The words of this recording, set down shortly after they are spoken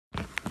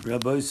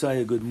Rabbi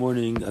Isaiah, good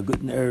morning. A good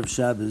Erev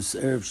Shabbos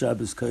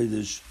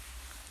Kodesh.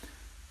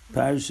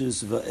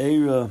 Parshas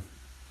Vaera,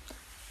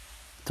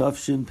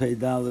 Tafshin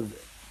Peidalad,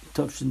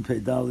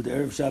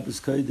 Erev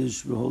Shabbos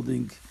Kodesh. We're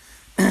holding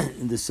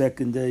in the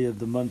second day of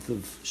the month of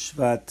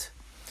Shvat.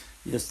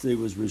 Yesterday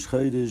was Rosh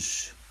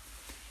Chodesh.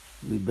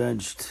 We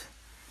benched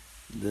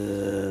we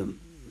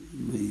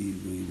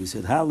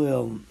said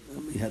Hallel.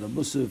 We had a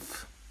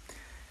Musaf,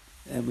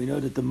 and we know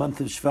that the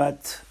month of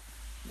Shvat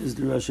is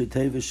the Rashi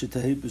Tevis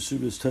Shetahei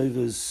B'Suras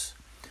Tevis,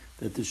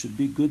 that there should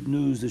be good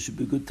news, there should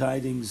be good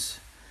tidings,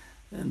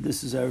 and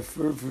this is our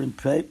fervent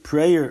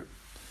prayer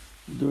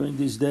during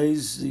these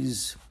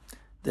days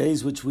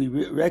which we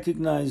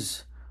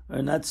recognize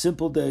are not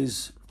simple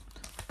days,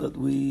 but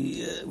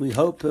we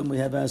hope and we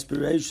have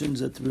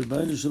aspirations that the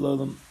Rebbeinu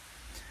Shalom,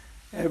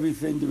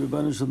 everything the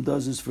Rebbeinu Shalom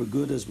does is for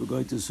good, as we're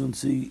going to soon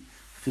see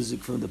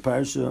physics from the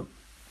Parsha.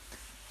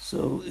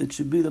 So it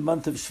should be the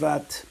month of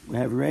Shvat. We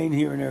have rain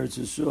here in Eretz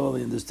Yisrael.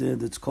 I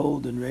understand it's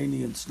cold and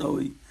rainy and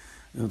snowy.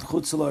 And with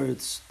Chutz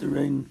La'aretz, the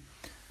rain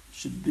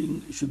should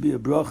be a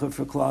bracha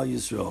for Klal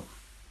Yisrael.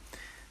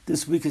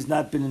 This week has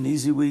not been an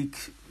easy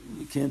week.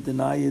 We can't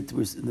deny it.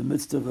 We're in the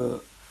midst of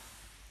a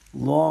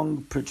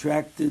long,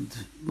 protracted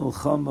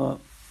milchama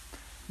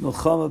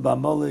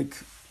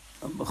b'Amalek,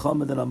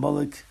 milchama and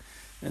Amalek,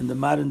 and the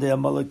modern day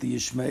Amalek, the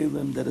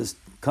Yishmaelim, that has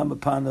come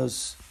upon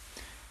us,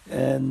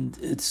 and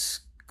it's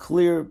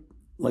clear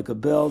like a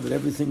bell that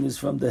everything is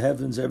from the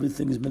heavens,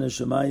 everything is min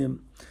hashamayim.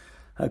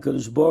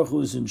 HaKadosh Baruch Hu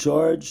is in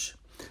charge,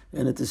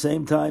 and at the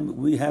same time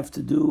we have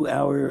to do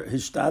our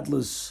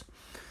hishtadlus.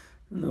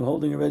 We're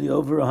holding already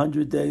over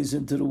 100 days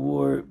into the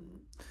war.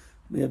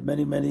 We have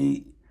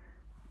many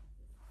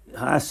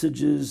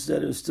hostages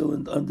that are still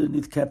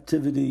underneath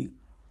captivity,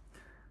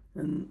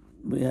 and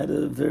we had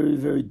a very,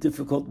 very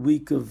difficult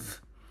week of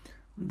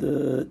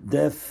the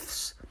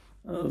deaths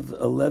of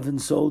 11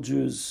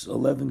 soldiers,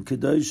 11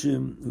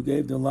 Kedoshim, who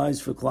gave their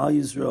lives for Klal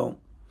Yisrael.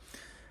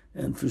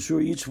 And for sure,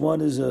 each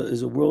one is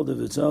a world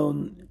of its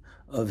own,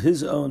 of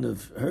his own,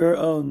 of her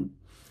own.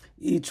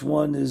 Each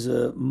one is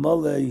a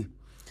malay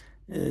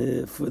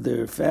for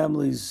their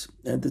families.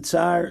 And the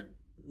tsar,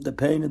 the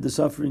pain and the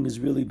suffering is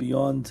really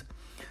beyond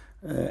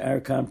our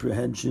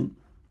comprehension.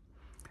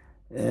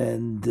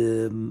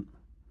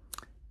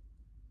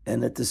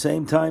 And at the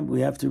same time,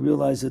 we have to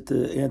realize that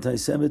the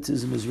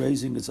anti-Semitism is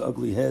raising its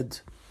ugly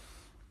head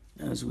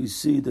as we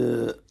see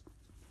the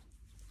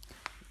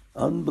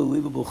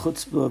unbelievable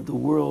chutzpah of the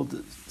world,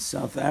 the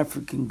South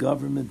African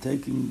government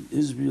taking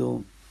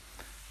Israel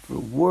for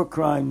war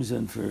crimes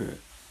and for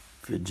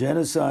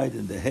genocide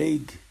in The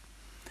Hague.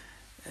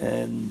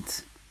 And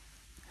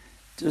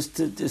just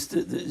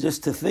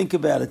to think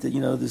about it,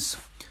 that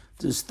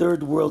this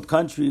third world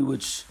country,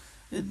 which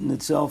in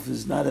itself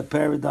is not a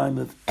paradigm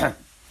of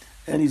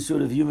any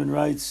sort of human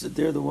rights, that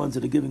they're the ones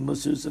that are giving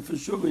Musar. So for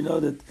sure we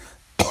know that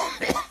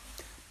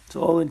it's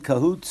all in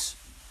cahoots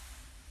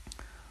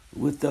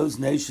with those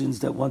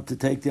nations that want to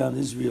take down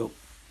Israel.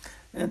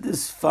 And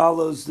this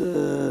follows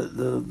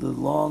the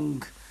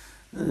long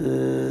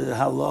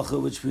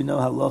halacha, which we know,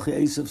 halacha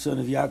Esav, son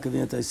of Yaakov,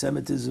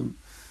 anti-Semitism,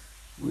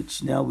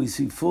 which now we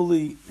see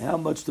fully how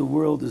much the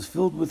world is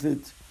filled with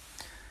it.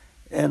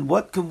 And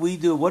what can we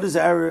do? What is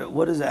our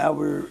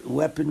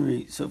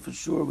weaponry? So for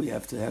sure we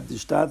have to have the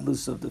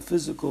shtadlus of the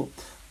physical,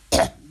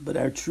 but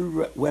our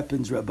true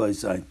weapons, Rabbi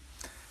Isaiah.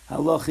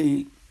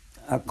 Halachi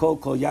akol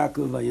kol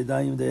Yaakov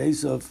vayadayim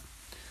de'esav.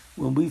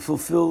 When we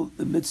fulfill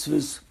the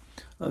mitzvahs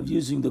of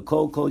using the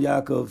kol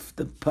Yaakov,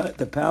 the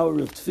power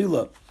of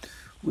tefillah,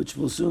 which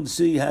we'll soon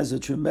see has a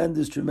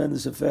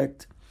tremendous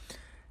effect.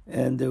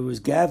 And there was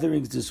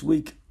gatherings this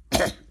week,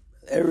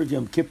 Erev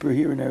Yom Kippur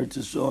here in Eretz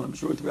Yisrael, I'm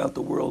sure throughout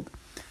the world.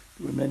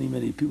 There were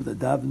many people that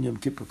daven Yom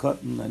Kippur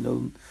Katan. I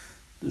know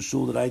the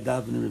shul that I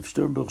daven in Rav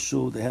Sternberg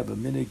shul, they have a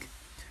minig,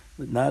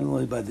 but not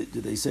only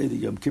do they say the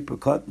Yom Kippur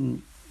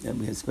Katan, and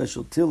we had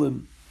special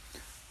tilim,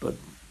 but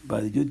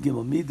by the Yud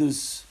Gimel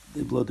Midas,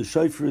 they blow the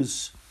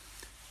shofars.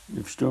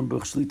 Rav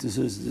Sternberg Shlita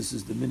says this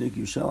is the minig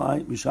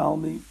Yushalayim,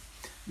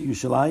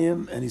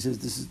 and he says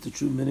this is the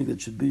true minig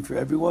that should be for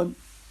everyone.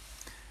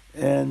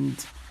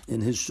 And in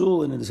his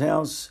shul and in his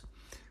house,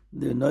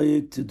 they're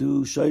noyig to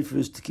do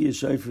shofars, tekiah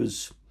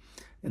shofars.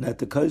 And at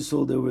the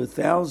Kaisel, there were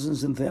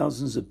thousands and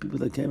thousands of people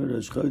that came at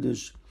Rosh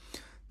Chodesh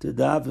to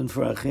daven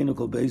for Achenu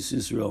Kol Beis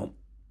Yisrael.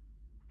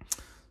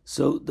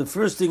 So the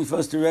first thing for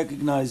us to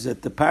recognize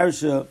that the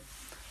Parsha,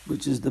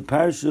 which is the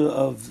Parsha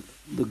of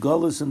the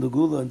Gullus and the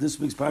Gula, and this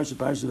week's Parsha,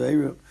 Parshas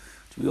Vaera,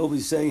 which we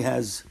always say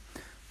has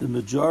the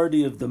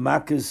majority of the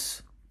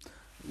Makkos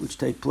which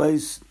take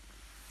place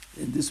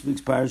in this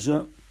week's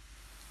Parsha.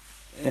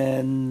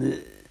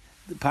 And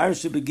the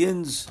Parsha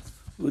begins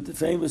with the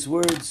famous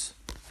words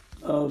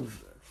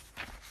of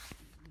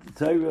the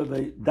Torah,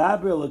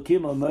 Daber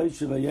Elokim al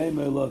Moshe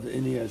v'yemer Elav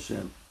Ani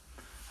Hashem.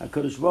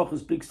 HaKadosh Baruch Hu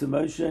speaks to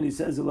Moshe and he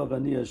says, Elav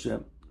Ani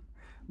Hashem.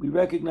 We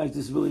recognize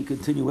this is really a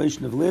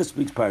continuation of last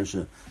week's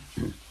Parsha.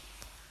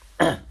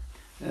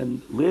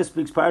 And last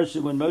week's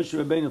Parsha, when Moshe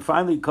Rabbeinu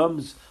finally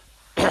comes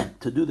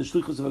to do the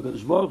shlichus of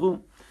HaKadosh Baruch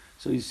Hu,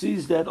 So he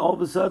sees that all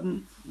of a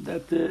sudden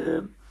that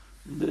the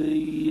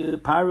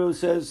Paro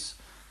says,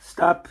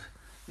 stop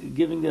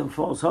giving them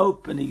false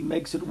hope, and he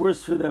makes it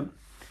worse for them.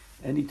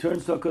 And he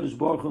turns to HaKadosh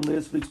Baruch Hu in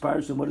last week's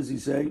parasha, and what does he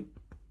say?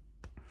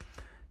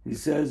 He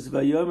says,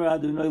 "Vayomer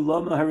Adonai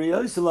lama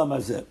hariyos lama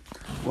zeh."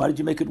 Why did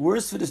you make it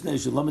worse for this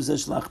nation? Lama zeh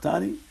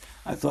shlachtani.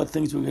 I thought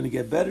things were going to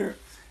get better.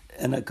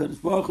 And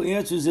HaKadosh Baruch Hu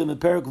answers him in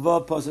Perek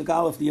Vav Pasuk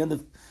Aleph, the end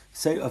of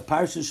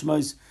Parshas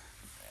Shmos.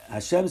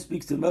 Hashem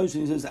speaks to Moshe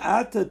and he says,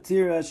 "Ata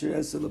tir asher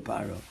esa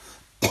leparo."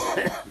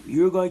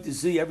 You're going to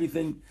see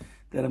everything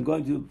that I'm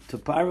going to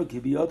Paro. Ki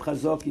biyot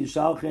chazok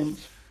yishalchem,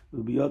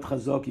 ubiyot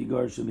chazok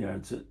yigarshim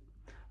yarzit.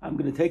 I'm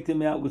going to take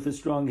them out with a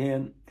strong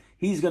hand.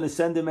 He's going to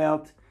send them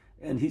out,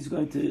 and he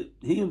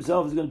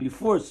himself is going to be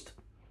forced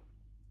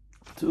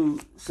to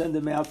send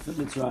them out from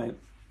Mitzrayim.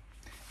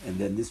 And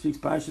then this week's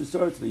parsha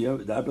starts,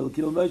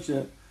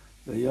 Moshe,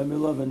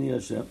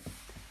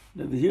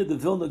 now here the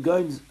Vilna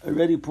Gaon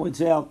already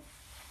points out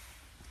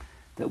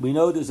that we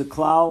know there's a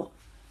klal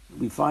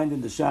we find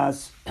in the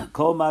Shas,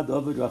 Kol ma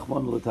David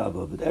Rachman l'tav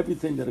David.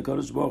 Everything that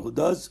HaKadosh Baruch Hu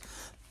does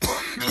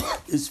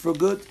is for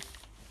good.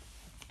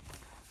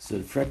 So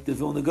the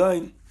Vilna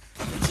Gaon,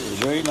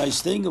 it's a very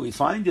nice thing, and we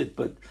find it,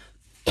 but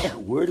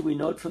where do we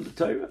know it from the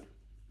Torah?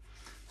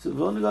 So the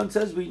Vilna Gaon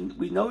says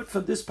we know it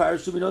from this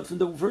parasha, we know it from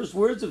the first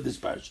words of this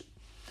parasha.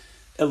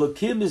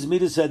 Elokim is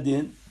Midas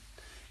Hadin,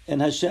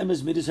 and Hashem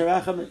is Midas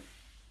Harachamim.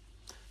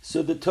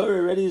 So the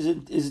Torah already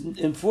is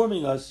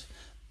informing us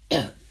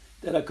that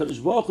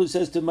HaKadosh Baruch Hu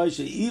says to Moshe,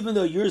 even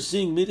though you're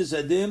seeing Midas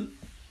Hadin,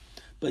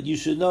 but you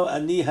should know,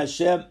 Ani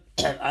Hashem,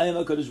 I am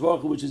HaKadosh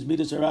Baruch Hu, which is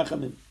Midas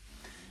Harachamim.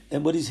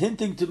 And what he's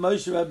hinting to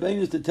Moshe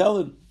Rabbeinu is to tell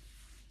him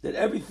that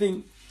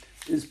everything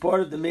is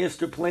part of the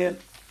master plan,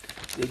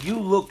 that you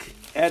look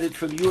at it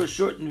from your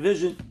shortened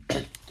vision,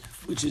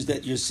 which is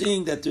that you're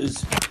seeing that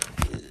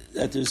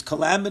there's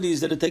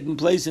calamities that are taking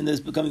place and it's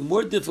becoming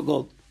more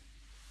difficult.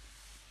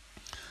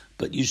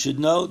 But you should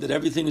know that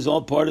everything is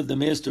all part of the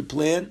master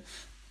plan,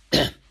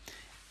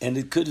 and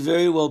it could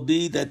very well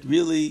be that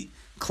really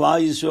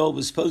Klal Yisrael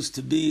was supposed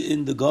to be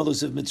in the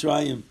Galus of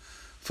Mitzrayim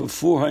for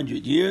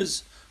 400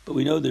 years, but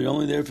we know they're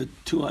only there for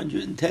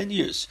 210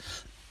 years.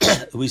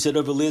 We said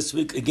over last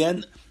week,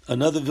 again,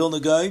 another Vilna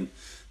Gaon,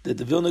 that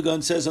the Vilna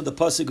Gaon says on the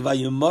Pasuk,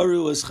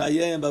 Vayimaru es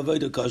chayei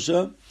b'avoda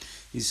kasha,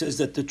 he says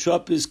that the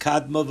trup is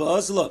Kadma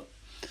v'Azla,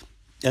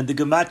 and the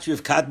gematria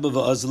of Kadma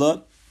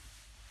v'Azla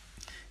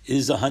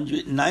is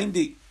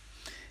 190.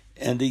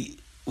 And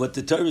what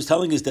the Torah is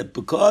telling is that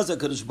because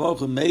HaKadosh Baruch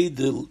Hu made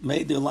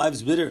their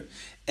lives bitter,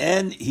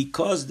 and he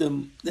caused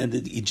them, and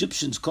the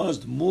Egyptians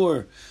caused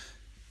more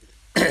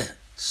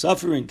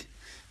suffering,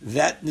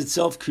 that in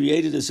itself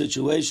created a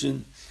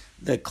situation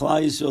that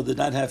Klal Yisrael did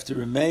not have to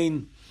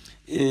remain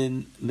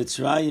in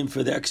Mitzrayim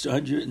for the extra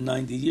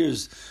 190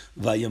 years.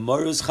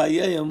 Vayamarus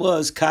Chayeyim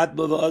was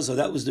Kadma v'Azla.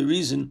 That was the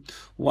reason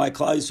why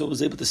Klal Yisrael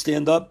was able to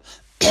stand up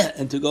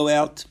and to go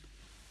out.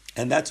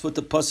 And that's what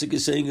the Pasuk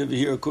is saying over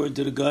here, according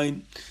to the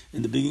Gaon,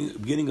 in the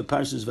beginning of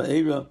Parshas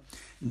Vaera.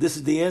 This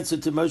is the answer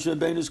to Moshe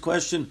Rabbeinu's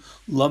question.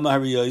 Lama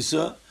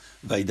hariyosa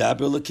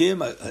vaydaber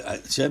lakim.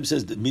 Hashem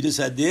says that Midas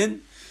Hadin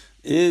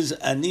is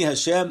Ani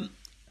Hashem.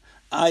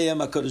 I am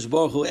HaKadosh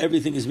Baruch Hu.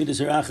 Everything is Midas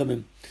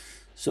Harachamim.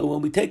 So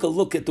when we take a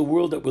look at the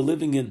world that we're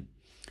living in,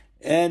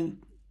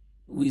 and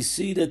we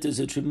see that there's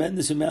a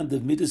tremendous amount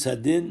of Midas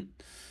Hadin,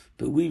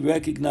 but we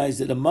recognize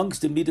that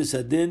amongst the Midas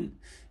Hadin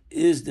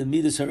is the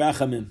Midas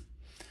Harachamim.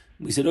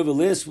 We said over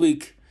last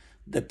week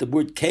that the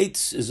word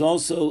Kates is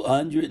also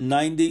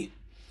 190,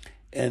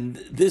 and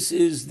this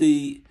is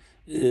the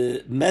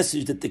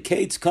message that the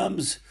Kates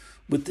comes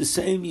with the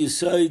same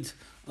yesod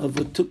of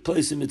what took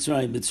place in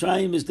Mitzrayim.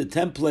 Mitzrayim is the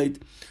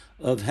template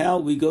of how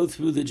we go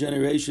through the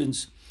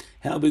generations,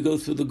 how we go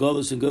through the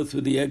Golus and go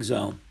through the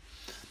exile.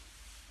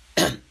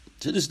 So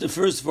this is the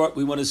first part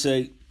we want to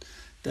say,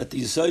 that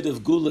the yesod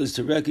of Gula is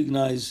to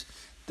recognize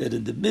that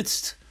in the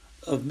midst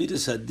of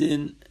Midas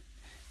Hadin,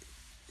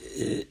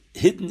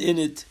 hidden in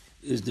it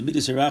is the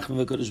Midas Harachamim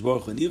of HaKadosh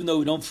Baruch Hu. And even though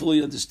we don't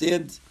fully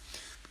understand,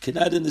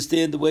 cannot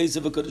understand the ways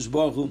of HaKadosh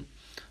Baruch Hu,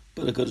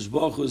 but HaKadosh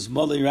Baruch Hu is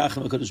Malei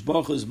Racham, HaKadosh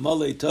Baruch Hu is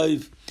Malei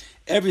Tov.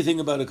 Everything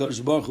about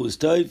HaKadosh Baruch Hu is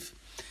Tov,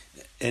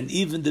 and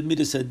even the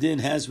Midas Hadin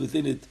has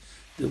within it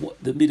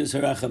the Midas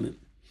Harachamim.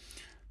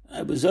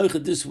 I was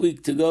zocheh this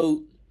week to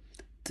go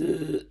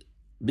to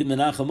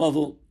Bimenachem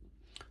Ovel.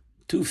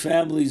 Two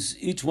families,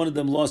 each one of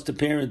them lost a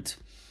parent.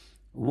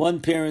 One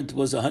parent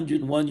was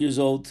 101 years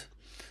old.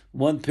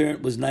 One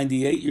parent was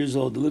 98 years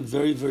old. They lived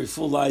very, very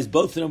full lives.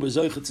 Both of them were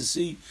zocheh to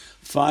see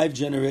 5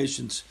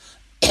 generations.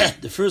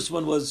 The first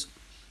one was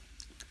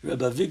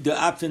Rabbi Avigdor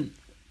Apfin,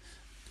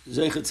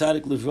 Zeichet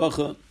Tzadik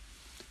Livracha,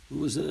 who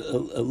was a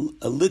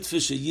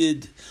Litvish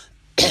Yid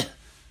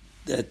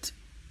that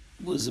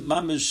was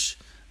mamish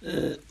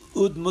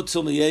ud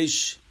mutzel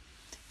meyesh.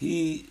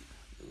 He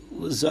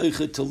was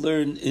zocheh to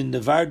learn in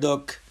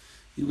Nevardok.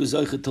 He was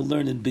zocheh to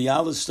learn in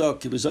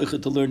Bialystok. He was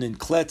zocheh to learn in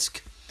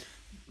Kletsk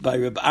by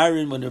Reb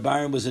Aaron when Reb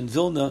Aaron was in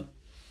Vilna.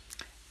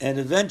 And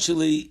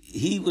eventually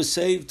he was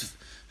saved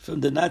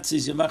from the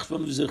Nazis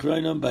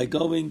by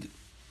going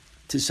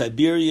to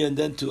Siberia, and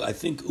then to, I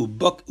think,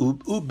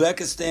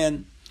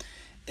 Uzbekistan.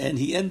 And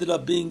he ended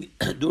up being,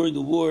 during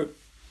the war,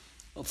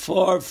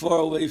 far, far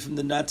away from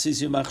the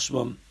Nazis, Yamach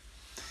Shmom.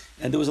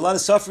 And there was a lot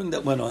of suffering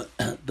that went on.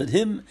 But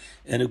him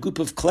and a group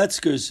of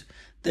Kletzkers,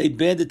 they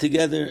banded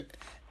together,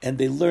 and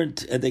they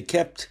learned, and they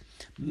kept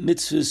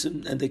mitzvahs,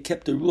 and they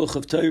kept the ruach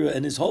of Torah.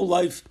 And his whole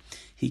life,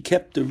 he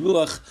kept the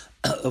ruach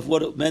of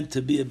what it meant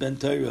to be a Ben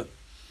Torah.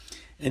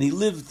 And he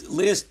lived,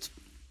 last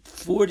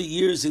 40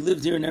 years, he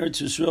lived here in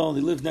Eretz Yisrael.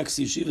 He lived next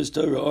to Yeshiva's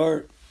Torah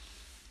Or.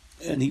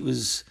 And he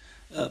was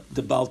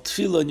the Baal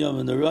Tefillah in Yom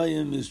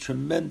HaNorayim. He was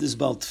tremendous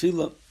Baal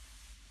Tefillah.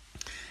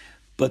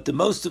 But the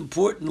most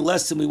important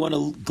lesson we want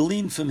to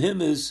glean from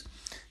him is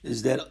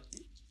that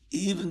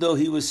even though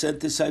he was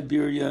sent to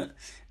Siberia,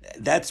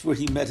 that's where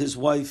he met his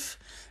wife,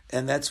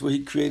 and that's where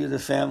he created a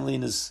family,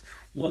 and his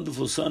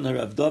wonderful son,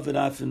 Harav David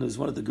Afen, who was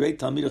one of the great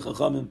Talmidei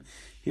Chachamim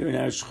here in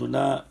our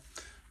Shechuna.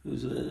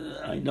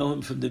 I know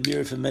him from the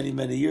Mir from many,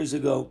 many years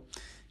ago,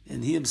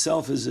 and he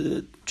himself is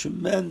a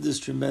tremendous,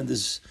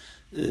 tremendous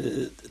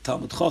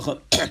Talmud Chacham.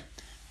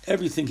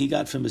 Everything he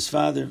got from his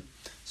father.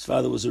 His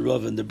father was a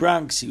Rav in the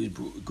Bronx. He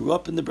grew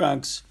up in the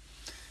Bronx.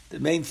 The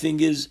main thing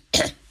is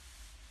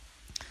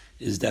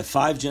that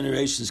 5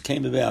 generations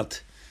came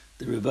about.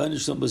 The Rebbeinu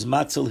Shalom was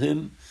matzel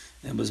him,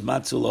 and was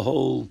matzel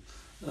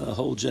a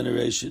whole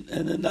generation.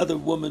 And another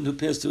woman who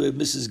passed away,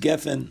 Mrs.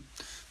 Geffen,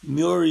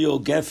 Muriel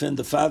Geffen,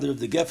 the father of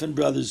the Geffen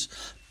brothers,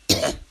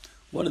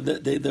 one of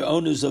they're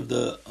owners of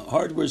the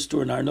hardware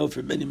store in Arno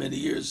for many, many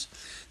years.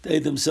 They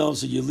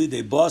themselves are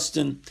Yelidei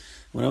Boston.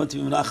 When I went to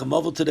Menachem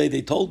Ovel today,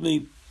 they told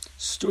me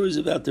stories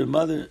about their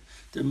mother.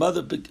 Their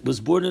mother was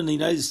born in the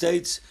United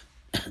States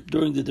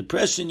during the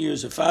Depression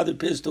years. Her father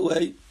passed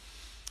away,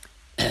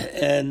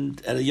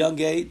 and at a young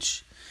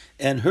age.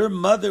 And her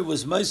mother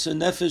was Meiser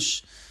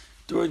Nefesh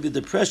during the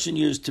Depression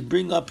years to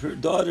bring up her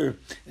daughter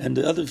and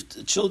the other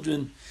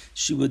children.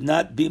 She would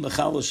not be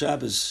Mechalo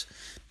Shabbos.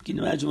 Can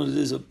you imagine what it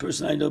is? A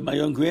person I know, my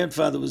own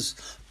grandfather was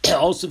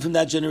also from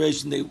that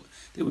generation. They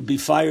would be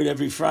fired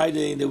every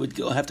Friday, and they would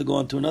have to go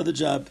on to another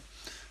job,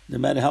 no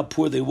matter how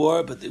poor they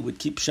were, but they would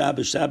keep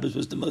Shabbos. Shabbos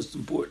was the most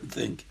important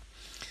thing.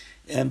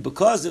 And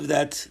because of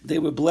that, they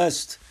were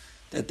blessed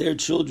that their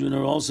children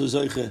are also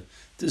Zoiche.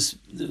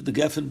 The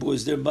Geffen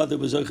boys, their mother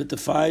was Zoiche to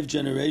 5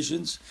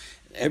 generations.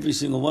 Every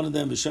single one of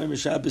them was Shomer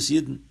Shabbos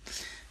Yidden.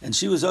 And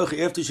she was Zoiche.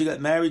 After she got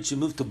married, she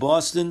moved to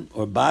Boston,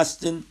 or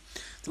Boston,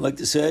 I like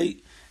to say.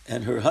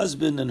 And her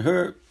husband and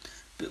her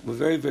were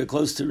very, very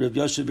close to Reb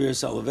Yoshe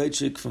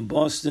Soloveitchik from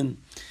Boston.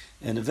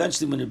 And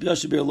eventually, when Reb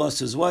Yoshe lost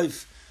his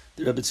wife,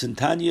 the Rebbe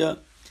Tzintanya,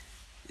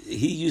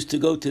 he used to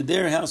go to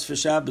their house for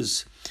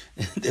Shabbos.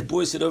 The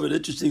boy said over an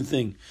interesting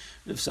thing.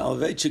 Reb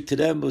Soloveitchik to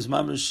them was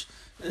mamash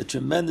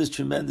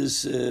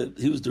tremendous.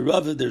 He was the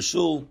Rav of their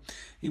shul.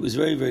 He was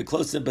very, very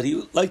close to them, but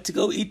he liked to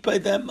go eat by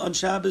them on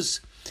Shabbos.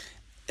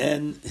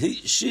 And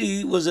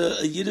she was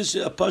a Yiddish,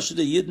 a Pasha, a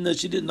Yidna.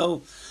 She didn't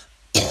know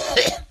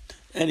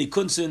any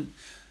kunsin.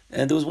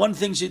 And there was one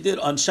thing she did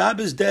on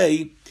Shabbos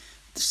day.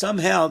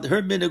 Somehow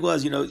her minhag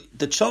was,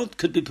 the chalt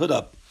could be put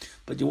up,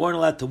 but you weren't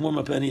allowed to warm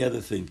up any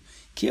other thing.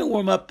 Can't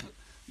warm up.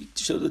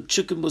 So the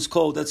chicken was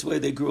cold. That's the way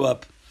they grew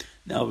up.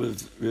 Now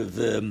Rav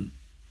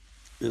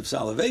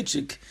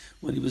Soloveitchik,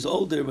 when he was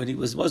older, when he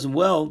wasn't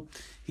well,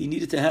 he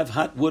needed to have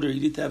hot water. He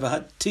needed to have a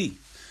hot tea.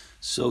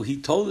 So he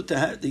told her to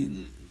have. He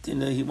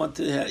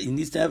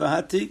needs to have a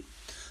hot tea.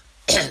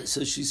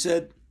 So she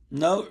said,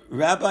 "No,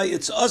 Rabbi,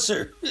 it's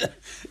usher."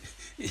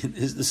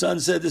 The son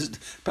said, "This is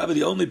probably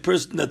the only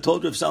person that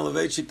told Rav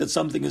Soloveitchik that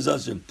something is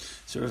usher."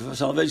 So Rav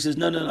Soloveitchik says,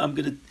 "No, I'm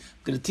going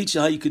to teach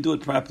you how you could do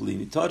it properly."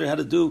 And he taught her how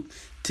to do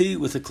tea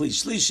with a kli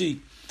shlishi.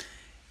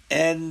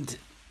 And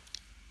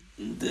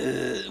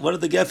one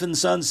of the Geffen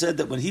sons said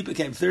that when he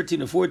became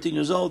 13 or 14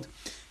 years old,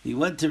 he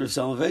went to Rav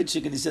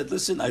Soloveitchik and he said,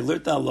 "Listen, I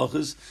learned the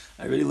halachas.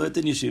 I already learned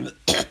in yeshiva,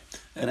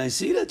 and I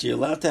see that you're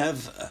allowed to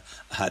have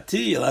hot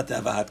tea, you're allowed to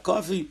have a hot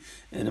coffee.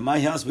 And in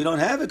my house, we don't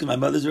have it because my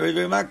mother's very,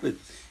 very makbid."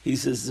 He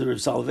says, Rav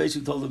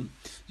Soloveitchik told him,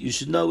 "You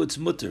should know it's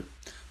mutter,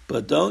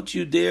 but don't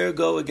you dare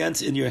go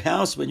against in your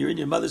house when you're in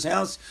your mother's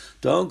house.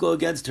 Don't go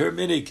against her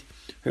minhag.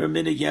 Her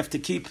minhag you have to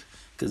keep,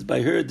 because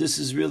by her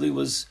this really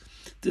was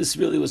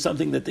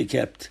something that they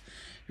kept."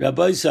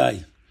 Rabbi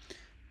Sai,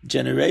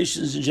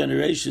 generations and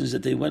generations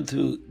that they went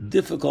through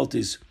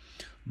difficulties,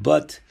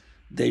 but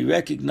they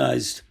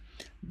recognized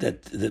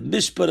that the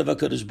mishpat of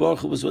HaKadosh Baruch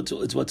Hu was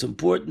what's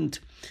important,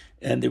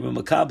 and they were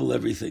makabel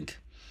everything.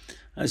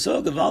 I saw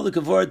a Gavaldik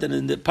Avort that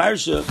in the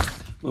Parsha,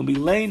 when we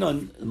lane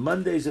on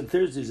Mondays and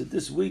Thursdays of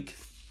this week,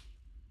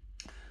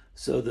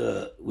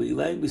 so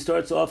we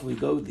starts off, we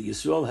go, the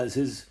Yisrael has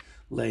his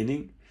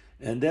laning,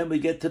 and then we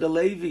get to the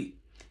Levi.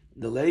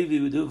 The Levi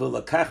we do,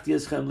 V'lakachti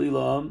eschem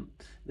lilam,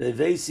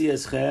 V'veisi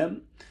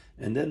eschem,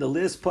 and then the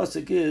last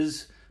pasuk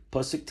is,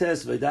 pasuk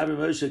tes, V'daber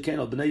Moshe ken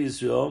al b'nei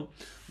Yisrael,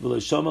 V'lo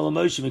shomel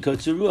Moshe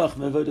mikotzer ruach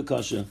me'avoda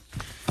kasha.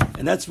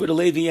 And that's where the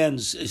Levi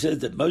ends. It says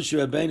that Moshe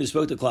Rabbeinu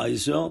spoke to Klal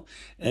Yisrael,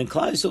 and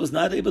Klal Yisrael was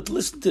not able to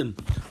listen to him.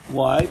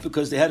 Why?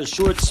 Because they had a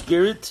short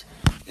spirit,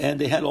 and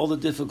they had all the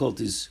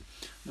difficulties.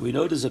 We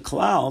know there's a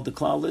klal. The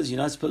klal is you're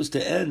not supposed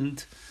to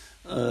end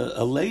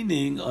a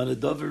laning on a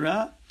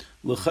davara.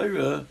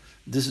 L'chayra,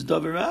 this is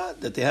davara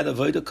that they had a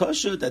voida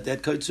kosher, that they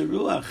had kaitzer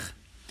ruach.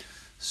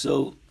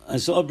 So I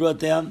saw brought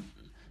down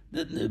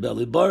that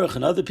Beli Baruch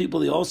and other people,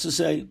 they also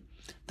say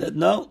that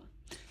no,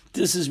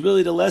 this is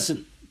really the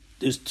lesson.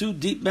 There's two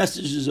deep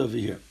messages over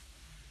here.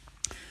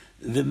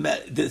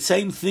 The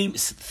same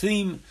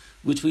theme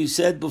which we've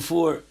said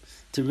before,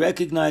 to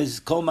recognize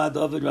Kol Ma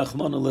David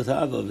Rachmana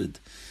L'Tav David.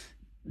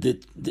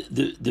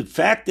 The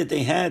fact that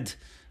they had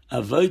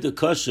Avodah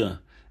Kosher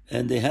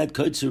and they had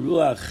Kaitzer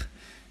Ruach,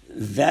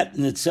 that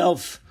in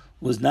itself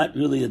was not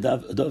really a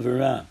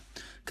Davarah,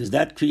 because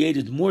that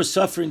created more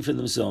suffering for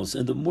themselves,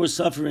 and the more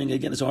suffering,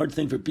 again, it's a hard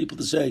thing for people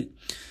to say,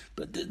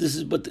 but this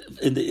is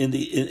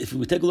if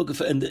we take a look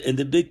in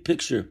the big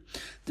picture,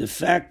 the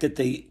fact that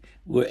they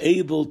were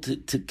able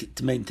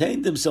to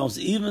maintain themselves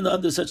even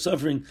under such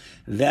suffering,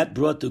 that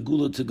brought the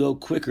Gula to go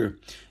quicker.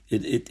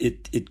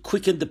 It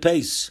quickened the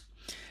pace.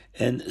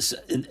 And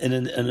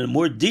in a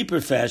more deeper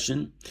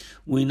fashion,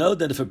 we know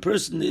that if a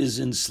person is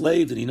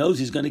enslaved and he knows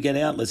he's going to get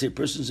out, let's say a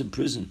person's in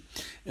prison,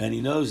 and he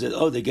knows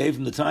that, they gave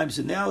him the time,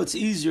 so now it's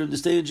easier to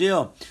stay in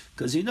jail,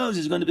 because he knows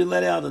he's going to be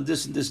let out on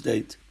this and this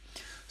date.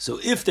 So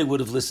if they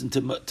would have listened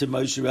to Moshe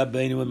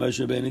Rabbeinu when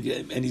Moshe Rabbeinu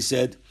came, and he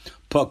said,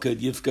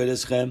 Pakad Yifkad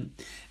Eschem,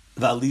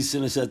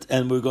 Valisim,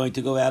 and we're going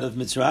to go out of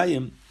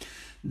Mitzrayim,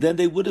 then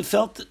they would have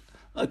felt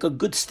like a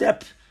good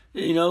step,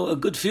 a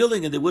good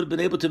feeling, and they would have been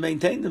able to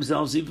maintain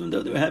themselves even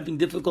though they were having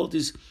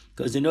difficulties,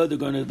 because they know they're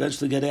going to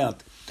eventually get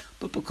out.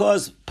 But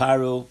because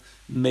Paro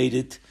made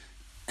it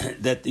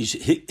that they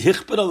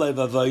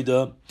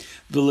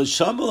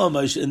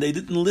and they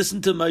didn't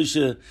listen to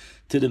Moshe,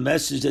 to the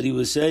message that he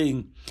was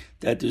saying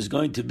that there's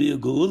going to be a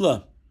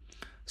Geula,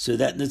 so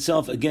that in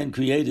itself again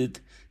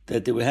created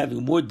that they were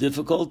having more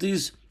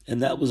difficulties,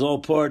 and that was all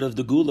part of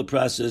the Geula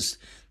process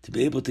to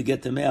be able to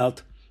get them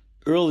out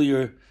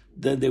earlier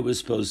than they were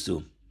supposed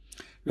to.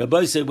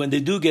 Rabbi said, when they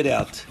do get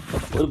out,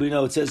 what do we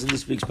know? It says in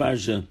this week's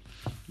parsha,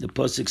 the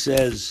pasuk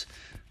says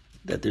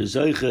that there's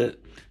zeicha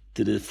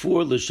to the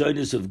four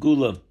lashonis of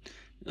Gula,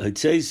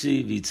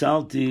 Hitzesi,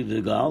 Vitzalti,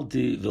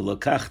 Vigalti,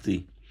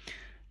 Vilakachti.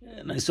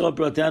 And I saw it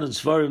brought down in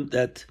Svarim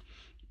that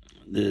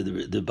the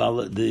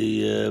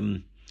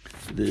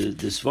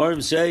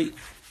Svarim say,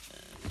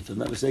 if I'm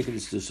not mistaken,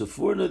 it's the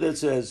Sefurna that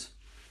says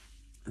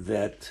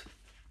that.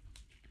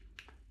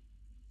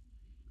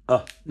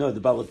 The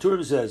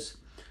Balaturim says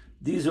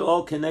these are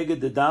all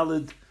connected the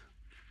Dalid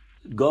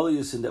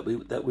Goliath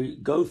that we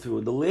go through.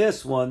 And the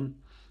last one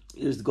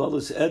is the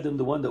Golus Edom,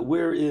 the one that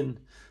we're in,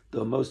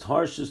 the most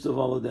harshest of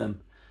all of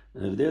them.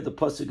 And over there, the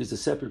pasuk is a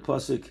separate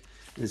pasuk.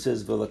 It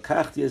says,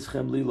 "V'lakachti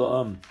eschem li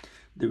la'am."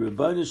 The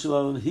Rebbeinu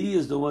Shalom, He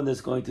is the one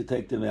that's going to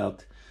take them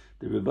out.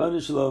 The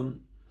Rebbeinu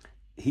Shalom,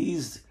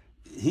 He's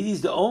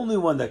the only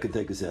one that can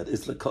take us out.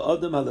 It's like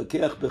ka'adam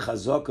halakeach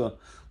b'chazaka,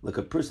 like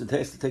a person that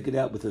has to take it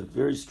out with a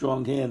very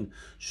strong hand.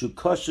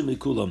 Shukasha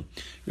mikulam.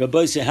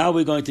 Rabbi say, how are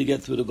we going to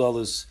get through the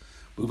Golus?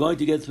 We're going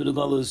to get through the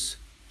Golus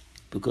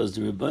because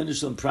the Rebbeinu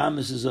Shalom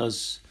promises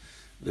us,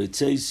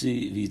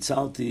 v'tzeisi,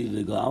 v'tzalti,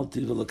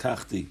 v'galti,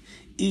 v'lakachti.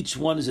 Each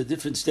one is a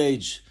different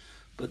stage.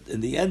 But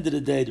in the end of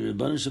the day, the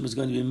Rebbeinu Shalom is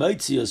going to be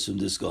mighty us from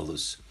this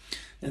Golus.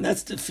 And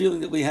that's the feeling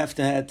that we have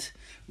to have.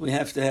 We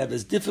have to have,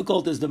 as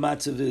difficult as the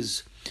matzav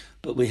is,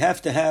 but we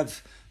have to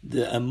have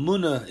the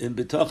amunah in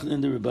betachon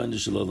in the Rebbeinu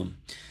Shalom.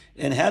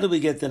 And how do we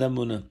get that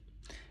amunah?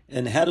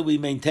 And how do we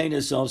maintain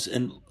ourselves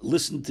and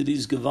listen to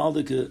these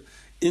gewaldige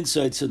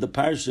insights of the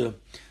parsha?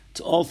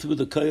 It's all through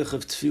the koyach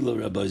of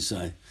tefillah, Rabbi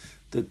Sai.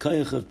 The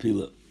koyach of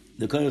tefillah.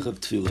 The koyach of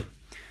tefillah.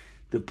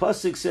 The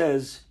pasuk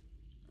says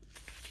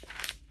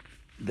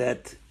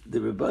that the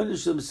Rebbeinu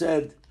Shalom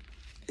said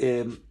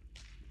that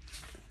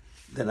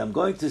I'm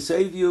going to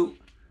save you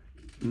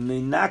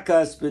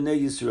minakas b'nei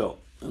Yisrael.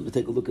 I'm going to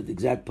take a look at the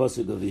exact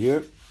pasuk over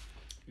here,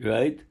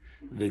 right?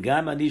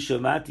 V'gam ani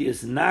shomati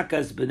es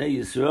nakas b'nei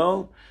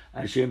Yisrael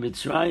asher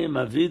Mitzrayim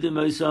avidim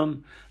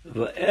oisam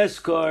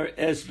v'eskar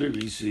es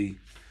berisi.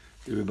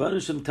 The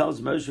Rebbeinu Shem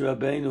tells Moshe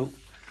Rabbeinu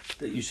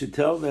that you should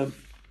tell them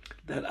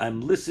that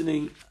I'm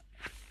listening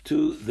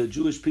to the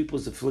Jewish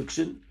people's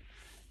affliction,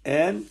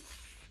 and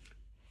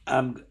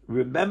I'm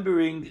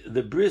remembering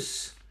the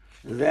bris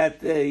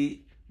that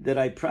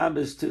I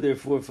promised to their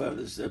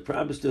forefathers. I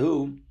promised to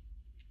whom?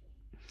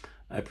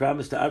 I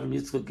promised to Avraham,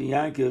 Yitzchak, and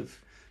Yaakov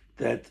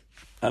that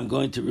I'm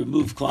going to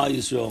remove Klal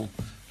Yisrael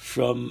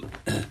from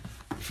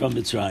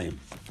Mitzrayim.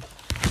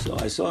 So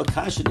I saw a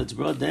kasha that's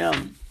brought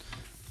down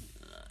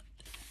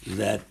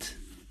that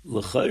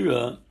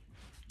l'chayra,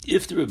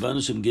 if the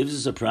Rebbeinu Shem gives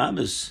us a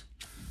promise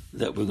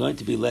that we're going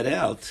to be let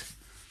out,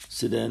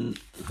 so then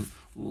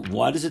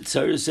why does it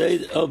say,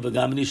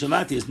 v'gam ani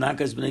shomati es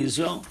nakas b'nei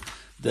Yisrael,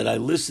 that I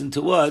listen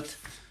to what?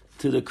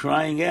 To the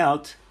crying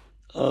out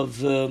of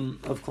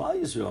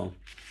Klal Yisrael.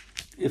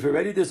 If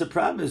already there's a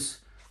promise,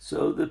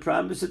 so the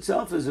promise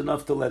itself is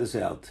enough to let us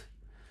out.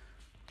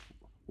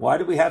 Why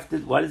does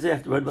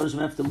Rebbeinu Shem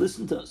have to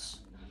listen to us?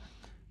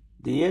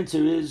 The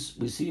answer is,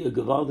 we see a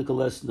gewaldige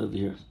lesson over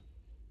here.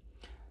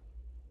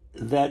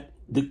 That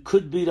there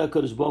could be that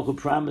HaKadosh Baruch Hu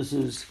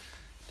promises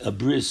a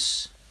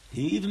bris.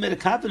 He even made a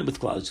covenant with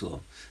Klal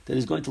Yisrael that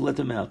he's going to let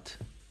them out.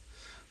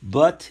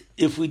 But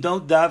if we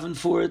don't daven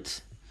for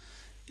it,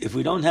 if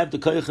we don't have the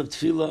koyach of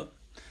tefillah,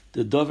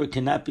 the dover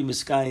cannot be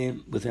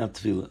miskayim without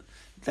tefillah.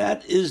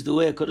 That is the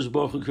way HaKadosh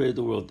Baruch Hu created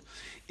the world.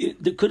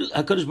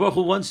 HaKadosh Baruch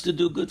Hu wants to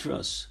do good for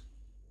us,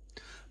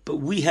 but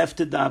we have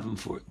to daven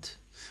for it.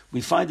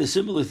 We find a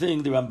similar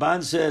thing. The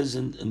Ramban says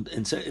in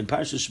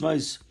Parshas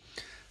Shmos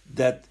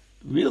that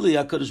really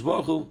HaKadosh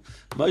Baruch Hu,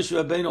 Moshe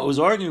Rabbeinu, was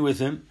arguing with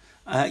him.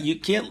 You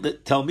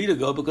can't tell me to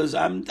go because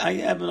I am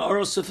an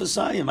oros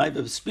sefasayim. I have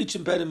a speech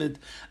impediment.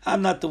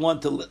 I'm not the one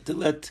to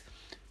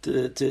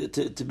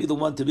be the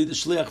one to be the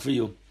shliach for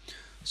you.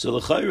 So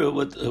l'chayra,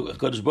 what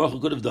HaKadosh Baruch Hu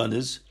could have done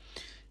is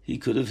he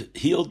could have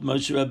healed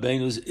Moshe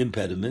Rabbeinu's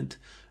impediment,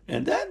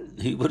 and then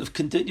he would have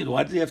continued.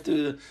 Why did he have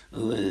to?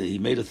 He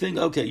made a thing.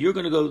 Okay, you're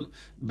going to go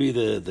be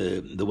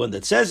the one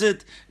that says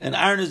it, and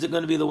Aaron is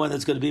going to be the one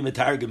that's going to be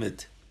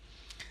metargimit.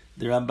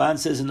 The Ramban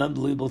says an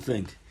unbelievable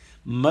thing.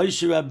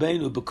 Moshe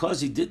Rabbeinu,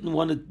 because he didn't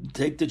want to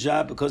take the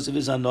job because of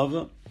his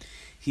anova,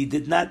 he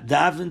did not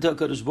daven to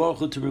HaKadosh Baruch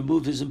Hu to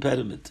remove his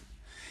impediment.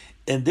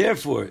 And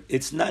therefore,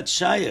 it's not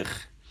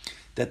shayach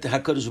that the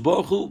HaKadosh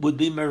Baruch Hu would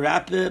be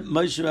merape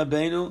Moshe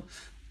Rabbeinu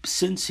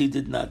since he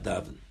did not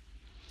daven.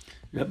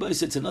 Rabbi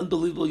said it's an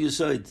unbelievable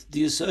yesod.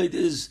 The yesod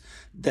is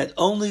that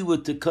only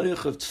with the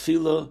koyach of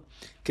tefillah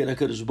can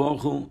HaKadosh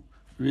Baruch Hu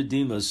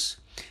redeem us.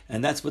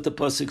 And that's what the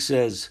pasuk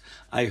says.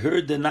 I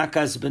heard the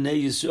nakas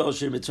b'nei Yisrael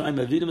sher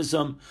mitzrayim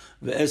avidim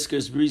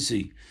ve'eskers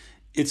brisi.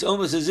 It's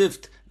almost as if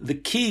the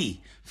key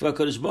for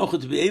HaKadosh Baruch Hu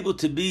to be able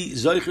to be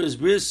zoicher as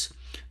bris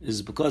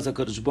is because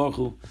HaKadosh Baruch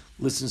Hu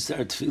listens to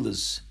our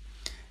tefillahs.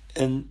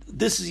 And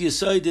this is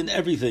yesod in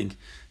everything.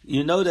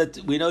 We know that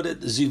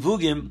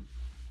zivugim,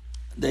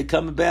 they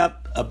come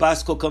about, a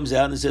baskol comes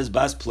out and says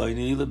bas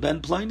pliny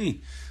leben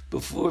pliny,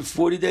 before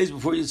 40 days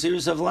before you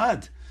serious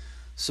havlad.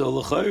 So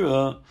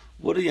l'chayra,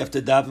 what do you have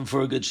to daven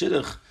for a good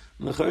shidduch?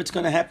 L'chayra, it's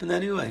going to happen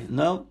anyway.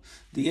 No,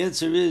 the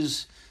answer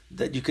is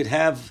that you could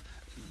have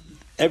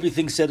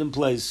everything set in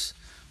place,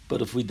 but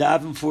if we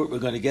daven for it, we're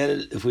going to get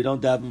it. If we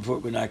don't daven for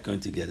it, we're not going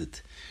to get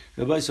it.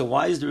 Rabbi, so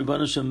why is the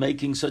Rebbeinu Shem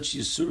making such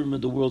yisurim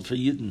in the world for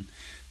Yidden?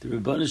 The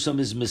Rebbeinu Shem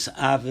is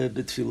mis'ave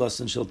b'tfilas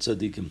and shel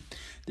tzadikim.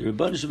 The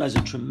Rebbeinu Shem has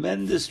a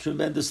tremendous,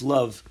 tremendous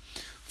love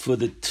for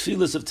the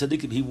tefillas of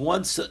tzaddikim.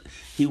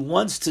 He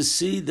wants to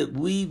see that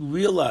we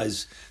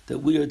realize that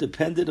we are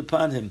dependent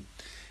upon him.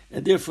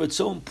 And therefore it's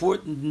so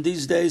important in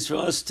these days for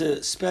us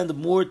to spend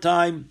more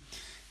time,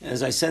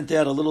 as I sent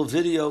out a little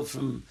video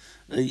from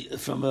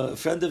a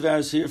friend of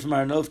ours here from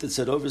Arnof that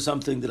said over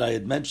something that I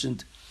had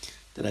mentioned,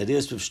 that I'd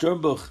asked Rav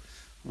Sternbuch,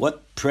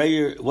 what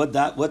prayer, what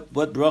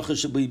bracha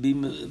should we be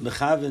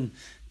mechaven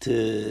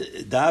to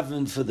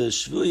daven for the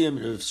shvuyim?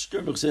 Rav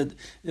Sternbuch said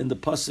in the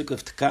pasuk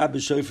of Tekah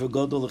b'shofar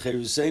gadol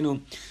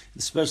l'cheruseinu,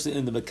 especially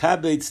in the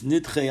Mekabetz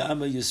nidchei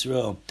Ama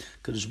Yisrael,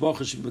 Kadosh Baruch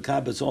Hu should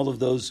Mekabetz all of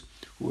those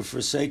who were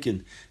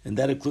forsaken, and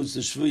that includes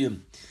the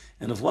shvuyim.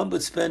 And if one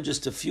would spend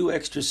just a few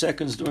extra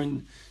seconds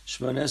during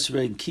Shemona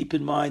Esrei and keep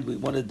in mind we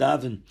want to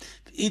daven,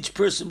 if each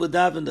person would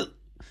daven that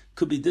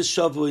could be this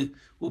shavui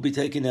will be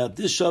taken out,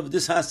 this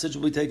hostage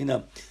will be taken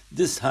out,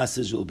 this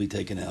hostage will be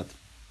taken out.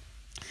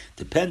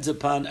 Depends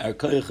upon our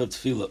koyach of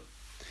tefillah.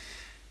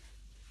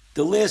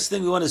 The last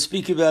thing we want to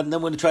speak about, and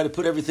then we're going to try to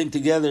put everything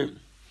together,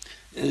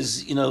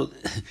 is,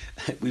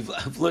 we've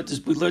learned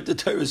the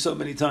Torah so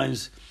many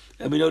times,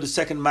 and we know the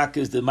second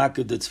makkah is the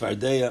makkah the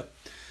tzvardeya,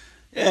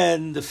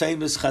 and the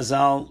famous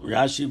Chazal,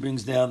 Rashi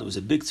brings down, there was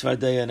a big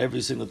tzvardeya, and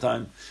every single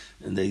time,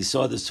 and they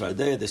saw this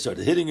tzvardeya, they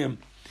started hitting him,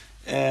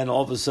 and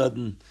all of a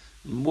sudden,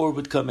 more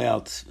would come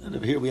out. And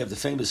over here we have the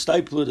famous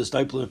Stipler. The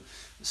Stipler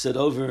said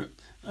over,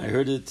 I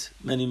heard it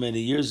many, many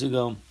years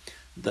ago,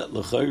 that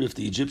l'chayr, if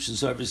the Egyptians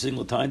saw every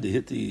single time they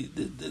hit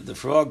the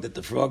frog, that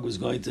the frog was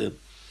going to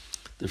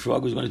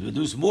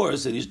produce more,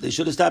 so they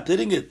should have stopped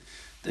hitting it.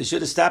 They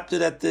should have stopped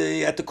it at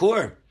the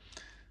core.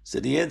 So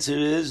the answer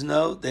is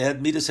no, they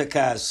had midas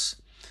hakas,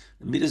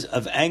 midas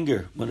of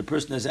anger. When a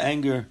person has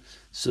anger,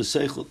 so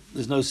seichel,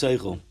 there's no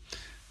seichel.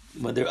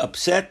 When they're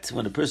upset,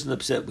 when a person's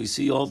upset, we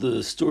see all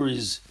the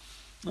stories,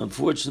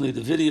 unfortunately,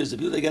 the videos of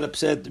people that get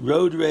upset,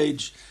 road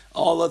rage,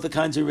 all other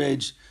kinds of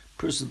rage.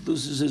 Person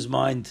loses his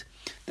mind.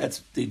 That's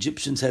the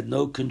Egyptians had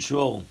no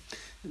control.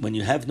 When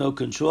you have no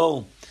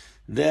control,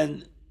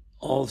 then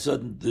all of a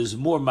sudden there's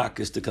more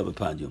makkahs to come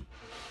upon you.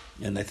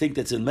 And I think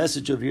that's a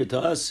message over here to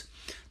us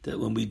that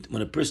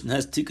when a person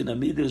has tikkun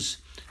amidus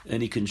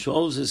and he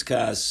controls his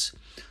kas,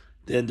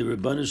 then the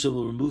Rebbeinu Shem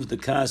will remove the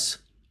kas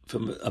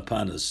from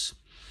upon us.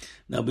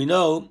 Now we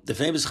know the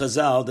famous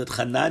Chazal that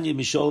Hananiah,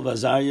 Mishael,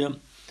 Azariah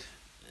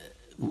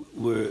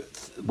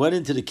went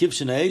into the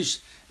Kivshin Eish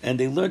and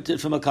they learned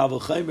it from a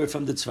Kaval Chaimer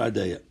from the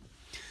Tzvardeya.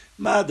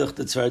 Madach,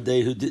 the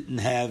Tzvardeya, who didn't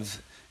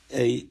have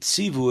a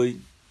tzivui,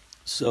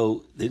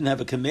 so they didn't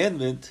have a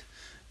commandment,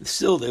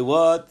 still they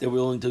were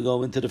willing to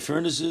go into the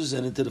furnaces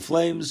and into the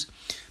flames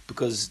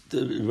because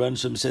the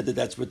Ransham said that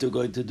that's what they're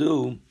going to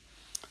do.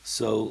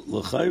 So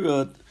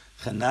L'chaira,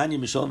 Chananya,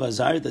 Mishael, and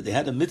Azariah, that they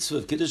had a mitzvah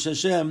of Kiddush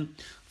Hashem,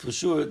 for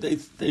sure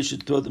they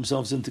should throw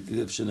themselves into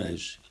Kiddush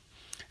Shenesh.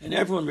 And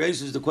everyone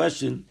raises the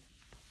question,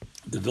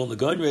 the Vilna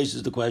Gaon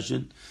raises the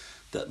question,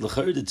 that the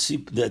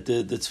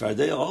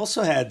Tzfardea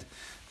also had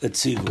a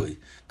tzivui,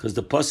 because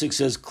the pasuk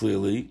says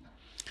clearly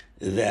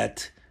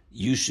that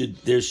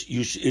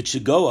it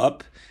should go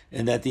up,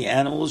 and that the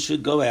animals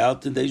should go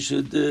out, and they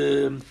should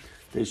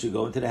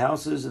go into the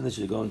houses, and they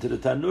should go into the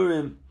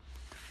tanurim.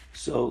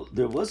 So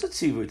there was a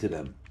tzivui to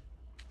them.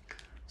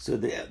 So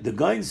the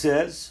Gaon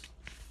says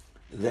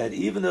that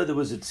even though there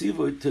was a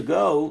tzivui to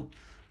go,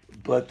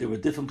 but there were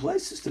different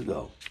places to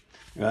go,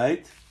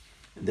 right?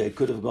 They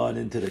could have gone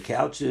into the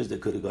couches, they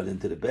could have gone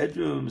into the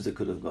bedrooms, they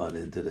could have gone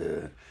into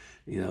the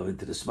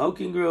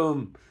smoking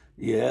room.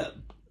 Yeah,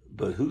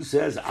 but who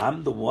says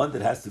I'm the one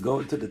that has to go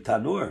into the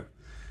tanur?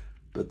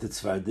 But the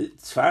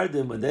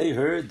Tzfardim, when they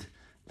heard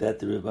that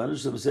the Rebbeinu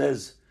Shalom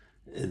says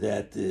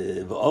that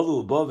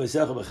v'olu bo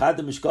v'secha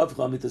v'chadem mishkafcha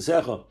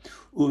mitasecha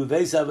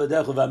u'v'veis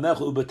avadecha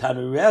v'amecha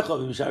u'b'tanurecha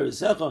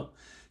v'mishar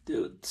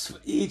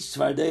each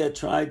Tzfardeya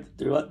tried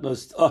their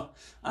utmost.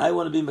 I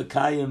want to be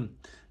Mekayim,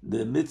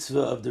 the mitzvah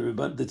of the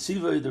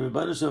tzivah of the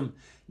Rebbeinu Shalom,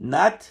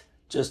 not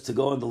just to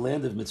go on the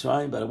land of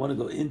Mitzrayim, but I want to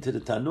go into the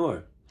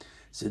Tanur.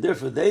 So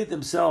therefore, they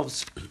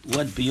themselves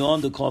went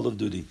beyond the call of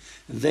duty.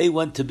 They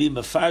went to be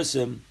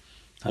Mefarsim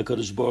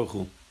HaKadosh Baruch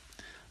Hu.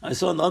 I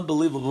saw an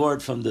unbelievable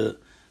word from the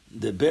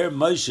Ber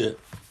Moshe,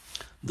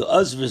 the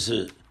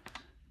Uzviser,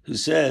 who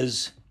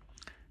says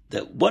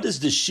that what is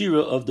the shira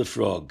of the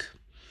frog?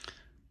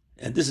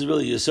 And this is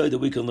really a side that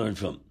we can learn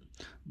from.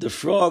 The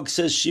frog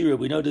says shira.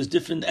 We know there's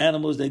different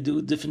animals, they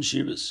do different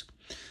shiras.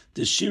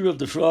 The shira of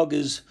the frog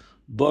is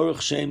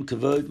Baruch Shem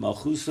Kavod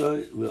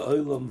Malchusai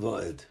Le'olam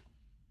Va'ed.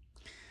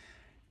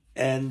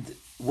 And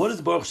what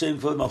is Baruch Shem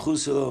Kavod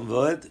Malchusai Le'olam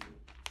Va'ed?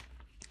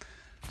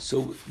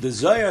 So the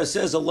Zohar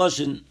says a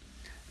lashon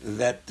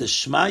that the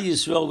Shema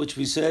Yisrael, which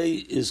we say,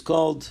 is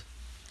called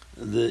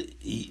the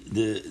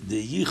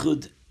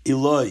Yichud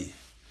Eloi.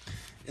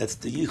 That's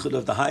the Yichud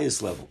of the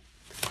highest level.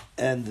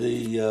 And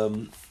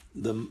the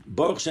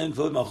Baruch Shem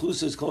Kavod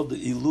Malchus is called the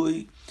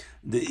Ilui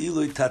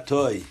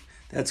Tatoi.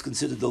 That's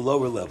considered the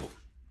lower level.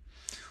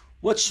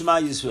 What's Shema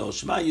Yisrael?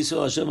 Shema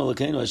Yisrael Hashem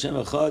Elokeinu Hashem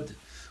Echad.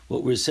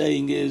 What we're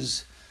saying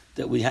is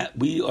that we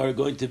are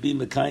going to be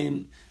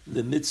Mekayim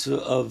the mitzvah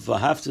of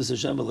V'haftas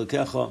Hashem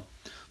Elokecha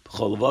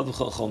b'chol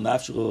levavecha b'chol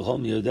nafshecha b'chol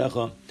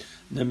miyodecha.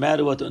 No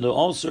matter what, under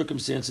all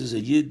circumstances, a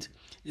Yid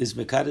is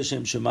Mekadosh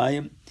Shem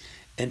Shemayim,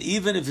 and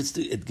even if it's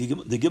the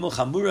Gimel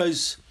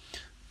Chamurais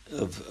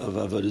of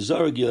Avodah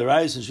Zarah,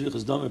 Gilarayis, and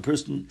Shvichas Dam, a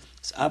person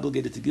is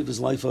obligated to give his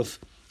life up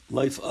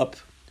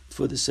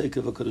for the sake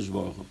of HaKadosh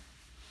Baruch Hu.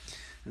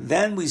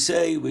 Then we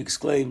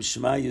exclaim,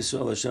 Shema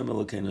Yisrael Hashem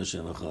Elokeinu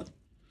Hashem Echad.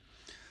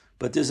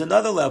 But there's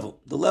another level.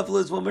 The level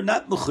is when we're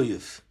not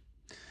mechuyev.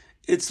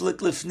 It's like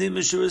lifnim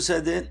mishuras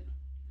hadin.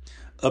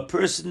 A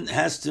person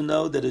has to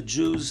know that a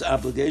Jew's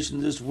obligation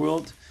in this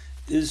world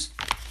is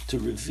to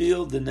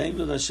reveal the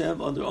name of Hashem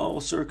under all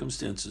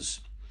circumstances.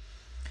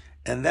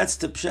 And that's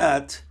the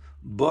pshat,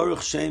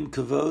 Baruch Shem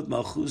Kavod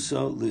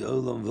Malchusa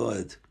Li'olam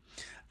Va'ed.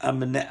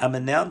 I'm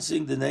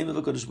announcing the name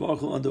of HaKadosh Baruch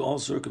Hu under all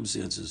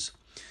circumstances.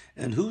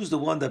 And who's the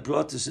one that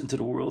brought this into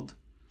the world?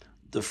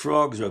 The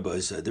frogs, Rabbi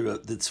said, the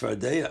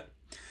Tzfardeya.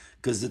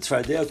 Because the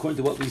Tzfardeya, according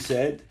to what we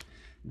said,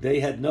 they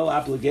had no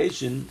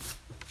obligation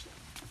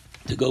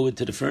to go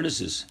into the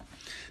furnaces.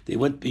 They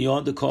went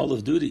beyond the call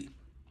of duty.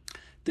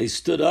 They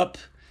stood up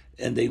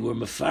and they were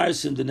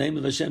mefarsim the name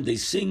of Hashem. They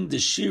sing the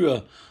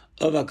shira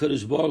of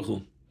HaKadosh Baruch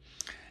Hu.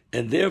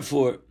 And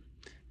therefore,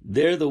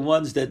 they're the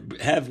ones that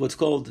have what's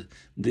called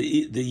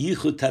the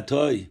Yichud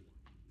Tatoi.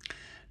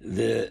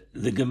 The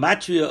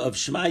gematria of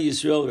Shema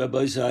Yisrael,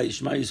 Rabbi Yisrael,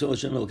 Shema Yisrael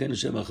Hashem Elokeinu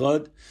Hashem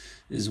Echad,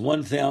 is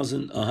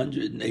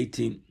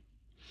 1,118.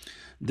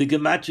 The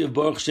gematria of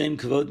Baruch Shem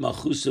Kavod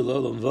Malchus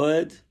L'olam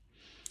Va'ed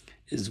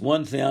is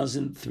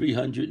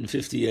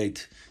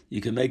 1,358.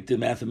 You can make the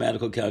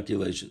mathematical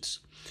calculations.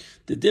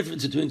 The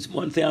difference between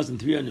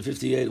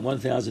 1,358 and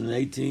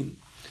 1,018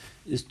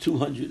 is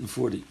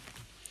 240.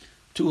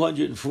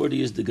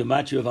 240 is the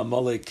gematria of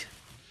Amalek.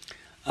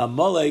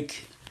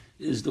 Amalek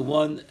is the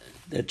one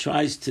that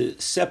tries to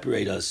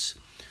separate us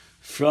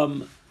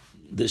from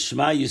the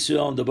Shema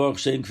Yisrael and the Baruch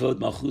Shem Kavod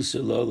Malchus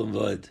L'olam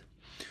Va'ed.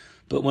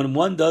 But when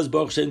one does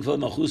Baruch Shem Kavod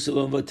Malchus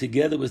L'olam Va'ed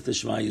together with the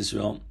Shema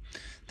Yisrael,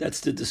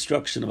 that's the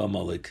destruction of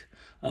Amalek.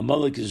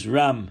 Amalek is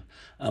Ram.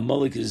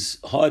 Amalek is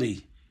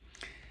haughty.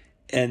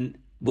 And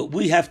what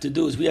we have to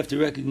do is we have to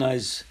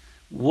recognize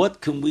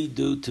what can we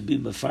do to be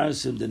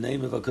mefarsim the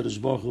name of HaKadosh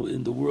Baruch Hu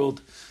in the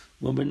world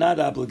when we're not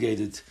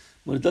obligated,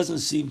 when it doesn't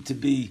seem to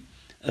be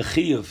a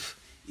chiyuv,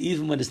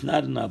 even when it's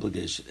not an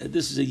obligation. And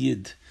this is a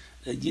yid.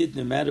 A yid,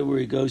 no matter where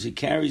he goes, he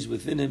carries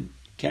within him,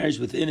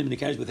 and he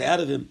carries without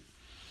of him,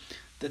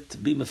 that to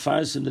be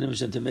mefarsim the name of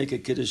Hashem, to make a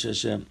kiddush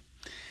Hashem.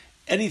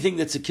 Anything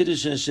that's a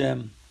kiddush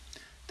Hashem,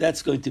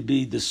 that's going to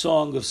be the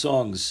song of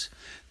songs.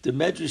 The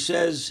Medrash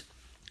says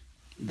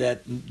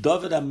that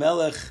David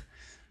HaMelech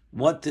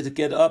wanted to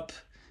get up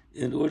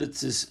in order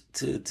to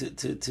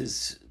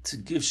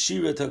give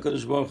Shira to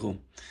HaKadosh Baruch Hu.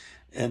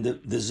 And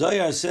the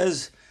Zohar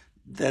says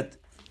that,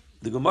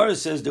 the Gemara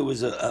says there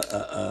was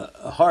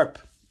a harp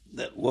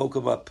that woke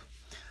him up.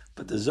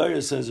 But the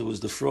Zohar says it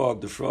was the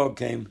frog. The frog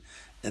came,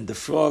 and the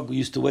frog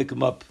used to wake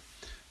him up.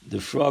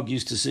 The frog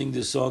used to sing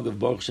this song of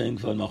Baruch Shem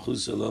Kvad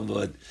Malchus Olam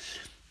V'ad.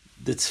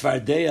 The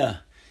Tzvardeya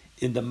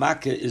in the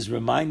Makkah is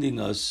reminding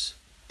us,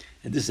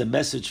 and this is a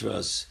message for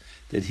us,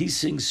 that he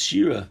sings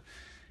Shira.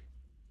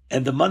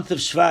 And the month of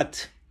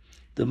Shvat,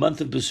 the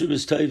month of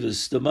Besuras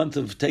Tevis, the month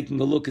of taking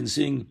a look and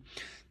seeing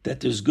that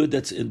there's good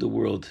that's in the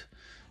world,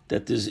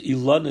 that there's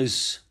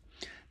Ilanus,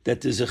 that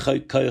there's a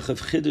Kayach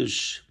of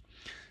Chiddush.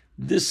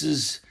 This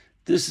is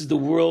the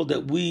world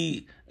that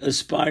we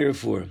aspire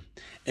for.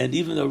 And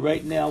even though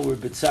right now we're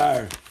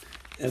B'tzar,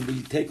 and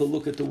we take a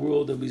look at the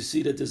world and we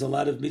see that there's a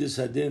lot of Midas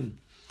Hadin,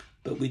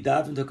 but we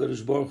daven to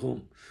HaKadosh Baruch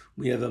Hu,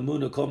 we have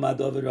Amunah, Kol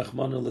Ma'adavid,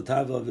 Rachmana,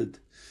 L'Tavavid.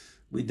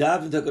 We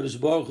daven to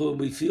HaKadosh Baruch Hu, and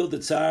we feel the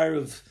Tzar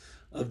of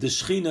the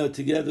Shechina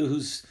together,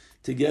 who's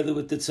together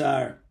with the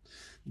Tzar.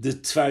 The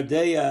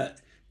Tzvardeya,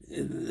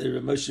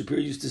 Moshe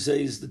Shapir used to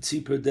say, is the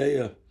Tzipor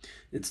Deya.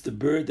 It's the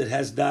bird that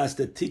has das,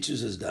 that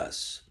teaches us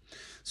das.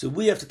 So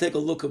we have to take a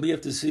look and we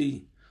have to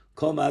see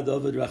Kol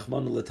Ma'adavid,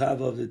 Rachmana,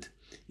 L'Tavavid,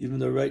 even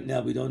though right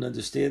now we don't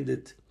understand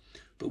it,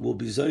 but we'll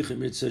be Zoichem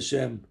Yirtzeh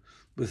Hashem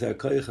with our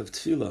Koyach of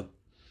Tefillah.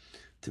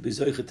 To be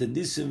Zoichet to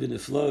Nisim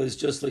v'Neflo is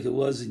just like it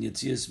was in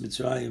Yetzias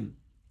Mitzrayim.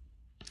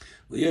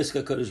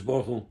 V'yeska HaKadosh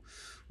Baruch Hu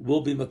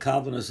will be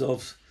makabel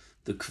ourselves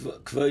the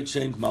Kvod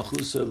Shem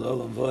Malchusa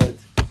L'Olam V'ad,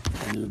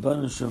 and the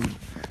Rebbeinu Shem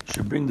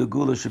should bring the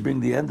Gula, should bring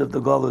the end of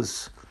the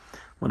Golas. I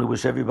want to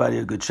wish everybody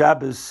a good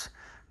Shabbos.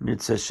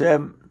 Yirtzeh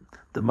Hashem.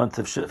 The month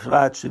of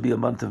Shvat should be a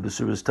month of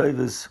Besuras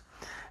Tevis,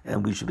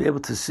 and we should be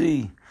able to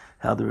see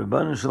how the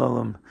Rebbeinu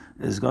Shalom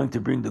is going to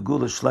bring the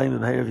Gula Shleim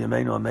of Heir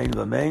Yameinu Amein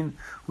V'Amein.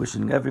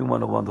 Wishing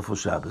everyone a wonderful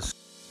Shabbos.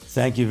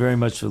 Thank you very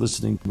much for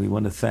listening. We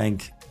want to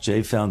thank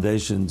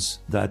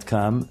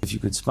jfoundations.com. If you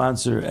could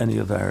sponsor any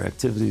of our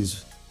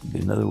activities, it'd be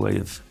another way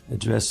of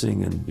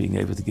addressing and being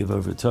able to give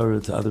over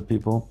Torah to other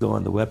people. Go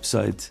on the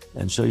website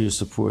and show your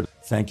support.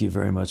 Thank you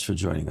very much for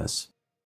joining us.